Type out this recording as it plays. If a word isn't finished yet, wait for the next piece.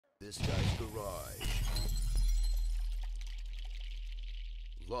This Guy's Garage.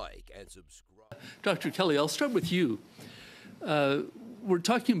 Like and subscribe. Dr. Kelly, I'll start with you. We're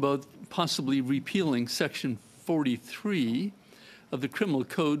talking about possibly repealing Section 43 of the Criminal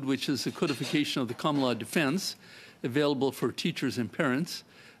Code, which is a codification of the common law defense available for teachers and parents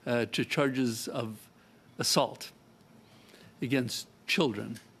to charges of assault against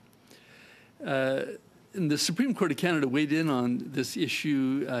children. And the Supreme Court of Canada weighed in on this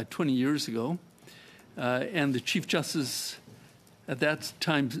issue 20 years ago, and the Chief Justice at that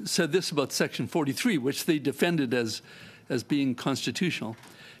time said this about Section 43, which they defended as being constitutional.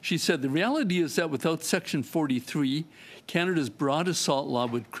 She said, "The reality is that without Section 43, Canada's broad assault law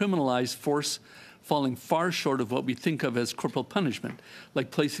would criminalize force falling far short of what we think of as corporal punishment,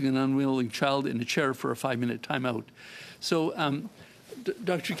 like placing an unwilling child in a chair for a 5-minute timeout." So,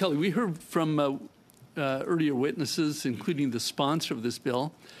 Dr. Kelly, we heard from earlier witnesses, including the sponsor of this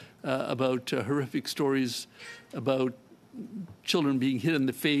bill, about horrific stories about children being hit in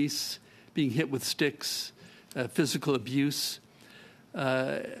the face, being hit with sticks, physical abuse.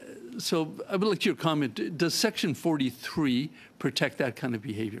 So I would like your comment. Does Section 43 protect that kind of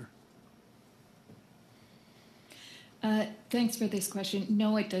behavior? Thanks for this question.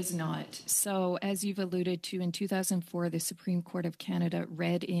 No, it does not. So as you've alluded to, in 2004, the Supreme Court of Canada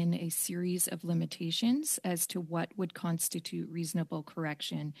read in a series of limitations as to what would constitute reasonable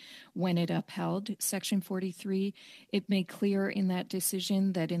correction when it upheld Section 43. It made clear in that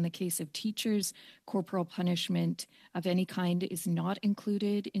decision that in the case of teachers, corporal punishment of any kind is not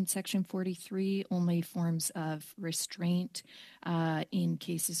included in Section 43, only forms of restraint in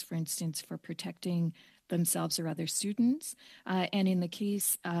cases, for instance, for protecting themselves or other students. And in the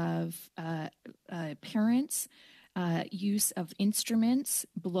case of parents, use of instruments,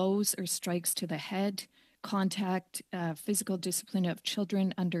 blows or strikes to the head, contact, physical discipline of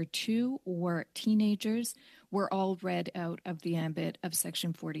children under 2 or teenagers were all read out of the ambit of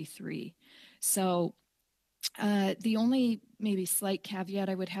Section 43. So the only maybe slight caveat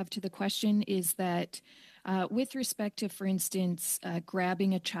I would have to the question is that with respect to, for instance,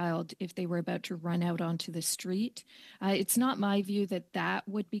 grabbing a child if they were about to run out onto the street, it's not my view that that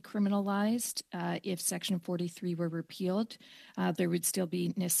would be criminalized if Section 43 were repealed. There would still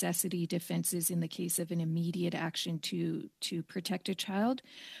be necessity defenses in the case of an immediate action to protect a child.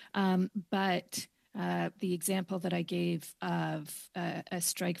 But the example that I gave of a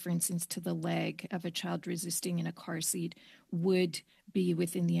strike, for instance, to the leg of a child resisting in a car seat would be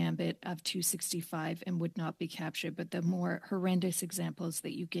within the ambit of 265 and would not be captured. But the more horrendous examples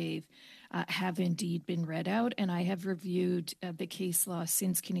that you gave have indeed been read out. And I have reviewed the case law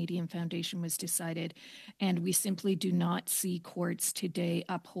since Canadian Foundation was decided, and we simply do not see courts today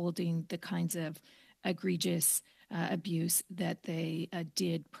upholding the kinds of egregious abuse that they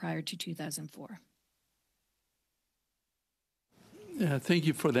did prior to 2004. Thank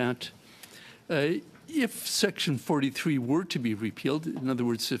you for that. If Section 43 were to be repealed, in other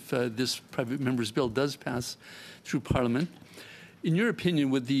words, if this private member's bill does pass through Parliament, in your opinion,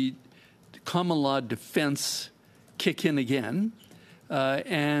 would the common law defense kick in again?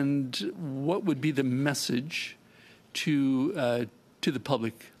 And what would be the message to the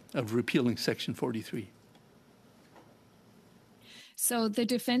public of repealing Section 43? So the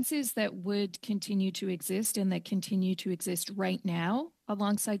defenses that would continue to exist and that continue to exist right now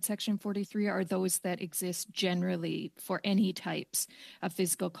alongside Section 43 are those that exist generally for any types of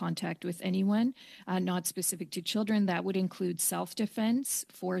physical contact with anyone, not specific to children. That would include self-defense,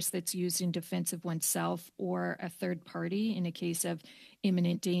 force that's used in defense of oneself or a third party in a case of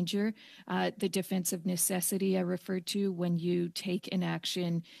imminent danger. The defense of necessity I referred to when you take an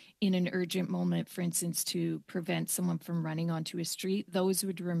action in an urgent moment, for instance, to prevent someone from running onto a street, those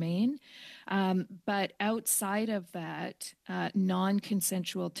would remain. But outside of that,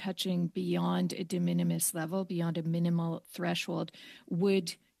 non-consensual touching beyond a de minimis level, beyond a minimal threshold,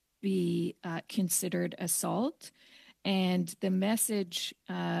 would be considered assault. And the message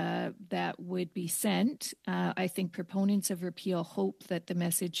that would be sent, I think proponents of repeal hope that the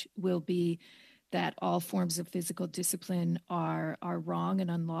message will be that all forms of physical discipline are wrong and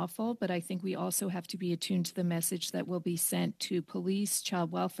unlawful. But I think we also have to be attuned to the message that will be sent to police,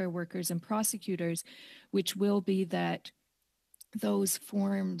 child welfare workers, and prosecutors, which will be that those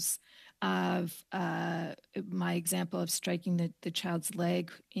forms of my example of striking the child's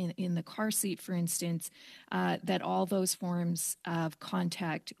leg in the car seat, for instance, that all those forms of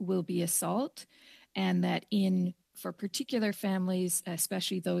contact will be assault, and that for particular families,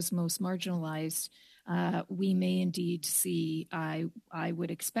 especially those most marginalized, we may indeed see, I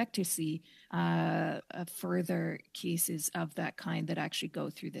would expect to see further cases of that kind that actually go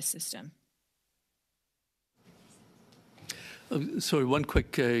through the system. Sorry, one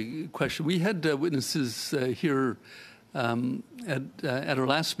quick question. We had witnesses here at our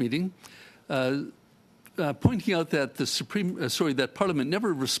last meeting pointing out that that Parliament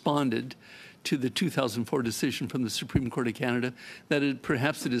never responded to the 2004 decision from the Supreme Court of Canada, that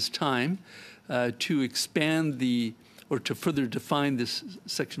perhaps it is time to expand or to further define this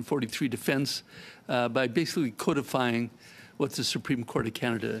Section 43 defense by basically codifying what the Supreme Court of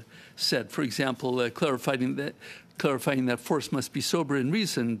Canada said. For example, clarifying that force must be sober and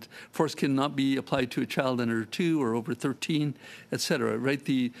reasoned. Force cannot be applied to a child under 2 or over 13, etc. Right?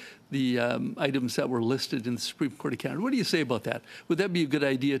 The items that were listed in the Supreme Court of Canada. What do you say about that? Would that be a good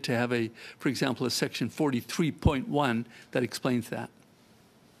idea to have for example, a Section 43.1 that explains that?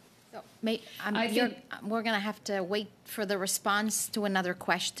 So, we're going to have to wait for the response to another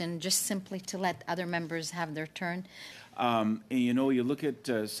question, just simply to let other members have their turn. And you look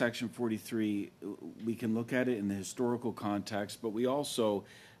at Section 43, we can look at it in the historical context, but we also,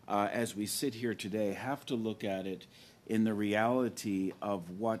 as we sit here today, have to look at it in the reality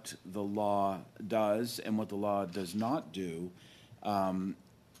of what the law does and what the law does not do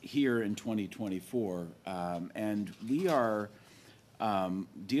here in 2024. And we are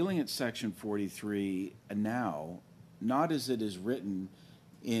dealing at Section 43 now, not as it is written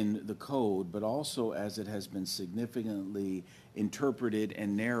in the code, but also as it has been significantly interpreted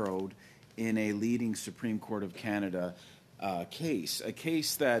and narrowed in a leading Supreme Court of Canada case. A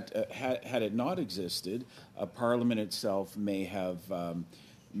case that, had it not existed, Parliament itself may have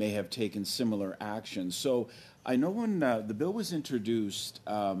taken similar action. So I know when the bill was introduced,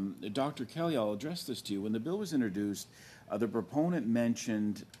 Dr. Kelly, I'll address this to you. When the bill was introduced, the proponent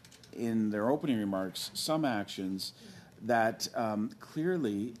mentioned in their opening remarks some actions that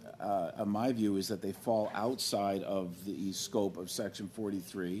clearly, my view is that they fall outside of the scope of Section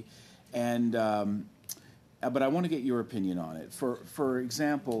 43. And but I want to get your opinion on it. For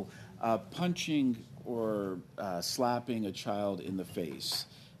example, punching or slapping a child in the face.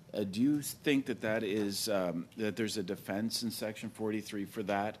 Do you think that is that there's a defense in Section 43 for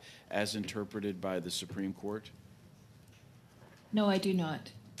that, as interpreted by the Supreme Court? No, I do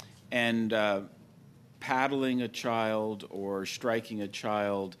not. And paddling a child or striking a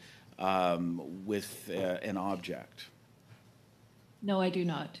child with an object? No, I do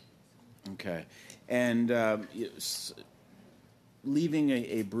not. Okay. And leaving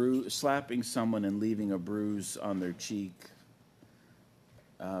a bruise, slapping someone and leaving a bruise on their cheek,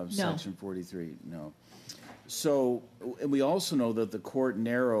 No. Section 43, no. So, and we also know that the court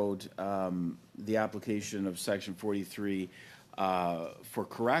narrowed the application of Section 43 for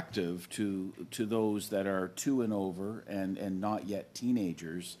corrective to those that are 2 and over and not yet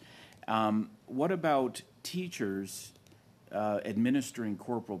teenagers. What about teachers administering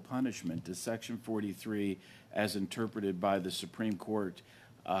corporal punishment? Does Section 43, as interpreted by the Supreme Court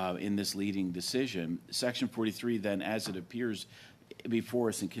in this leading decision, Section 43 then, as it appears before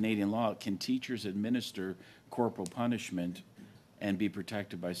us in Canadian law, can teachers administer corporal punishment and be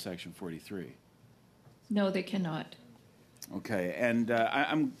protected by Section 43? No, they cannot. Okay, and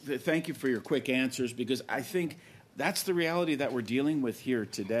thank you for your quick answers, because I think that's the reality that we're dealing with here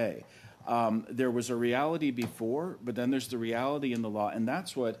today. There was a reality before, but then there's the reality in the law, and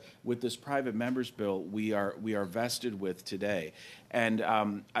that's what, with this private members bill, we are vested with today. And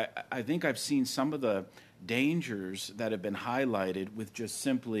I think I've seen some of the dangers that have been highlighted with just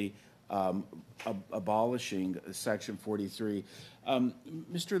simply abolishing Section 43.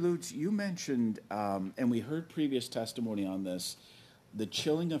 Mr. Lutz, you mentioned, and we heard previous testimony on this, the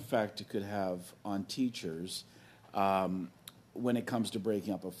chilling effect it could have on teachers when it comes to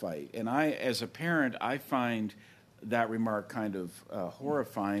breaking up a fight. And I, as a parent, I find that remark kind of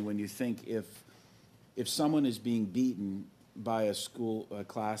horrifying when you think if someone is being beaten by a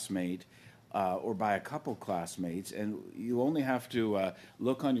classmate or by a couple classmates, and you only have to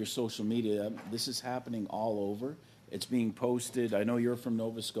look on your social media, this is happening all over. It's being posted. I know you're from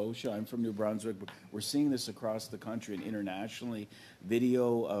Nova Scotia. I'm from New Brunswick. We're seeing this across the country and internationally.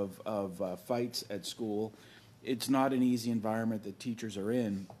 Video of fights at school. It's not an easy environment that teachers are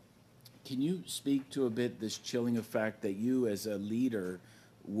in. Can you speak to a bit this chilling effect that you, as a leader,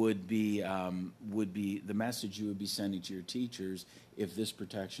 would be the message you would be sending to your teachers if this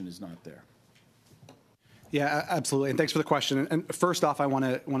protection is not there? Yeah, absolutely, and thanks for the question. And first off, I want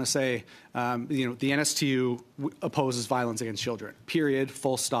to say, the NSTU opposes violence against children. Period.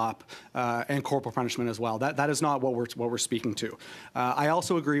 Full stop. And corporal punishment as well. That is not what we're speaking to. I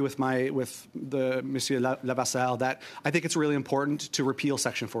also agree with the Monsieur Lavasseur that I think it's really important to repeal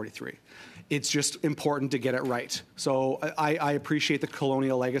Section 43. It's just important to get it right. So I appreciate the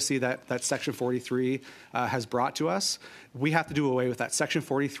colonial legacy that Section 43 has brought to us. We have to do away with that. Section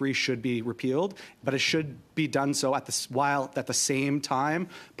 43 should be repealed, but it should be done so while at the same time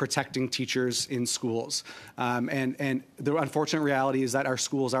protecting teachers in schools. And the unfortunate reality is that our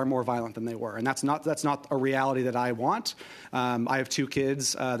schools are more violent than they were, and that's not a reality that I want. I have 2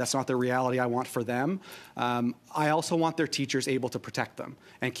 kids. That's not the reality I want for them. I also want their teachers able to protect them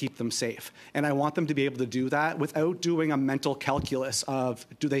and keep them safe. And I want them to be able to do that without doing a mental calculus of,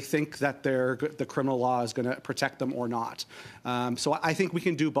 do they think that the criminal law is going to protect them or not? So I think we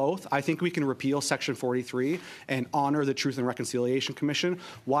can do both. I think we can repeal Section 43 and honor the Truth and Reconciliation Commission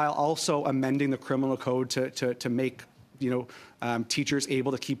while also amending the criminal code to make teachers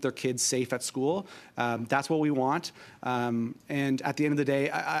able to keep their kids safe at school. That's what we want. And at the end of the day,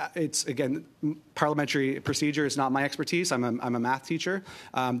 it's, again, parliamentary procedure is not my expertise. I'm a math teacher.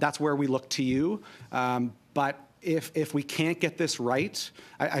 That's where we look to you. But if we can't get this right,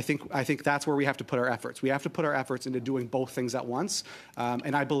 I think that's where we have to put our efforts. We have to put our efforts into doing both things at once.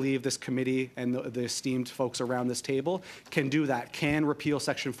 And I believe this committee and the esteemed folks around this table can do that, can repeal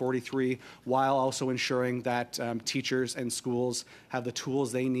Section 43 while also ensuring that teachers and schools have the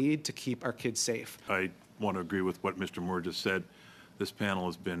tools they need to keep our kids safe. I want to agree with what Mr. Moore just said. This panel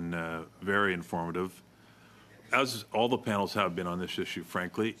has been very informative, as all the panels have been on this issue,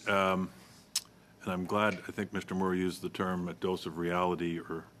 frankly. And I'm glad, I think Mr. Moore used the term a dose of reality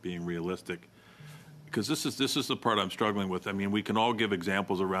or being realistic, because this is the part I'm struggling with. I mean, we can all give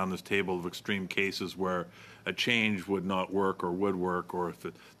examples around this table of extreme cases where a change would not work or would work, or if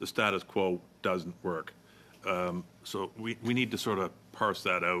the status quo doesn't work. So we need to sort of parse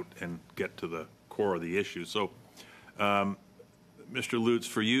that out and get to the core of the issue. So, Mr. Lutz,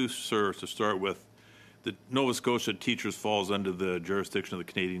 for you, sir, to start with, the Nova Scotia Teachers falls under the jurisdiction of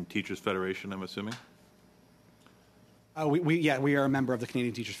the Canadian Teachers Federation, I'm assuming? We are a member of the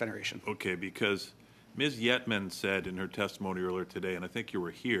Canadian Teachers Federation. Okay, because Ms. Yetman said in her testimony earlier today, and I think you were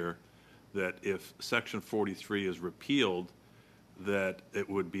here, that if Section 43 is repealed, that it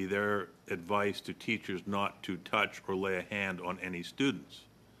would be their advice to teachers not to touch or lay a hand on any students.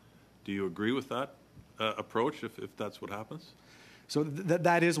 Do you agree with that approach, if that's what happens? So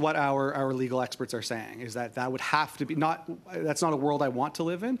that is what our legal experts are saying, is that would have to be, that's not a world I want to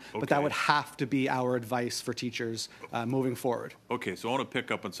live in, but that would have to be our advice for teachers moving forward. Okay, so I want to pick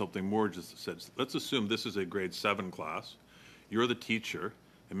up on something Moore just said. Let's assume this is a grade 7 class. You're the teacher,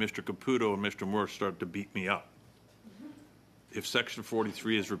 and Mr. Caputo and Mr. Moore start to beat me up. If Section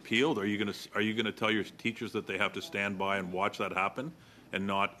 43 is repealed, are you going to tell your teachers that they have to stand by and watch that happen and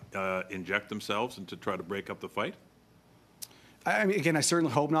not inject themselves and to try to break up the fight? I mean, again, I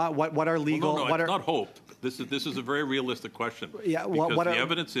certainly hope not. What are legal? Well, no, it's not hope. This is a very realistic question. Yeah, because the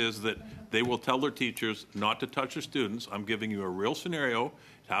evidence is that they will tell their teachers not to touch their students. I'm giving you a real scenario.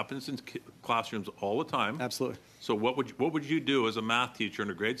 It happens in classrooms all the time. Absolutely. So what would you do as a math teacher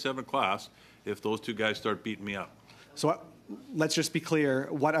in a grade 7 class if those two guys start beating me up? So let's just be clear.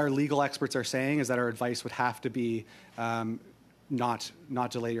 What our legal experts are saying is that our advice would have to be not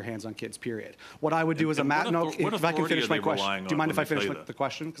to lay your hands on kids, period. What I would do as a math, no, if I can finish my question. Do you mind if I finish the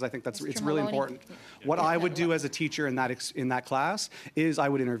question? Because I think it's really important. What I would do as a teacher in that class is I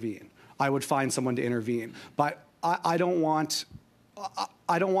would intervene. I would find someone to intervene. But I don't want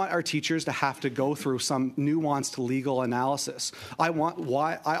our teachers to have to go through some nuanced legal analysis. I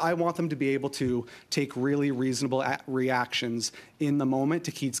want them to be able to take really reasonable reactions in the moment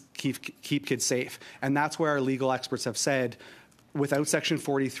to keep kids safe. And that's where our legal experts have said, without Section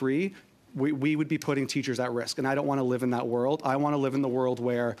 43, we would be putting teachers at risk. And I don't want to live in that world. I want to live in the world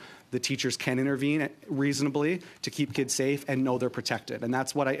where the teachers can intervene reasonably to keep kids safe and know they're protected. And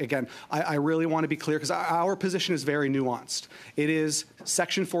that's what I really want to be clear, because our position is very nuanced. It is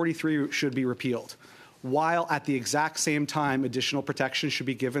Section 43 should be repealed, while at the exact same time additional protection should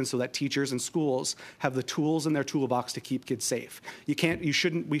be given so that teachers and schools have the tools in their toolbox to keep kids safe. We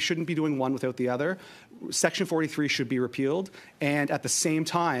shouldn't be doing one without the other. Section 43 should be repealed, and at the same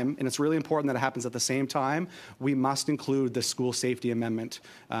time, and it's really important that it happens at the same time, we must include the school safety amendment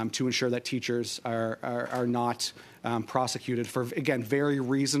to ensure that teachers are not prosecuted for, again, very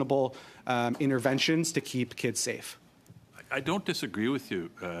reasonable interventions to keep kids safe. I don't disagree with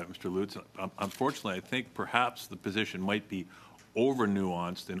you, Mr. Lutz. Unfortunately, I think perhaps the position might be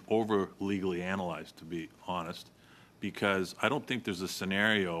over-nuanced and over-legally analyzed, to be honest, because I don't think there's a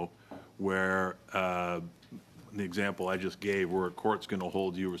scenario where the example I just gave, where a court's going to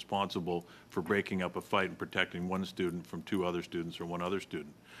hold you responsible for breaking up a fight and protecting one student from two other students or one other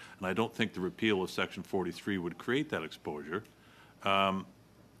student. And I don't think the repeal of Section 43 would create that exposure.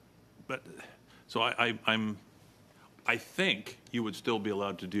 But so I think you would still be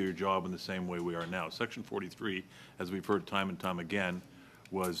allowed to do your job in the same way we are now. Section 43, as we've heard time and time again,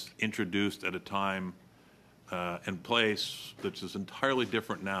 was introduced at a time and place that is entirely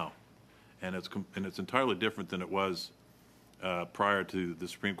different now. And it's entirely different than it was prior to the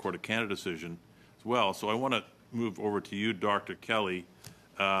Supreme Court of Canada decision as well. So I want to move over to you, Dr. Kelly.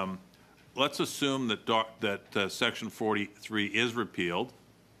 Let's assume that Section 43 is repealed,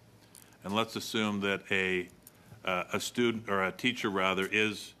 and let's assume that a student or a teacher rather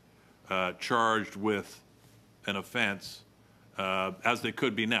is charged with an offense, as they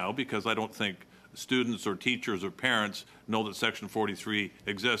could be now, because I don't think students or teachers or parents know that Section 43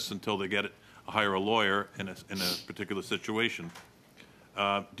 exists until they hire a lawyer in a particular situation.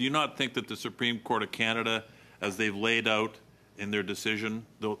 Do you not think that the Supreme Court of Canada, as they've laid out in their decision,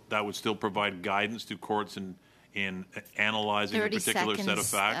 that would still provide guidance to courts in analyzing a particular set of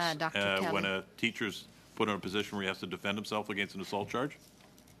facts when a teacher's put in a position where he has to defend himself against an assault charge?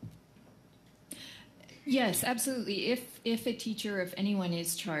 Yes, absolutely. If a teacher, if anyone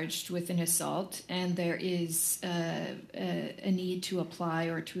is charged with an assault and there is a need to apply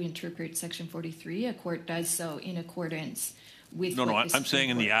or to interpret Section 43, a court does so in accordance with I'm saying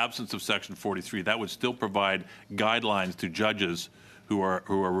in the absence of Section 43, that would still provide guidelines to judges who are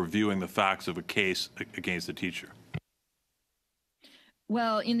reviewing the facts of a case against a teacher.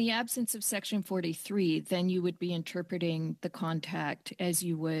 Well, in the absence of Section 43, then you would be interpreting the contact as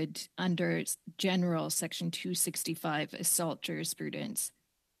you would under general Section 265 assault jurisprudence.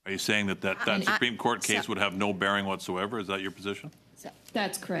 Are you saying that Supreme Court case would have no bearing whatsoever? Is that your position?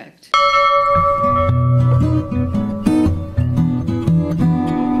 That's correct.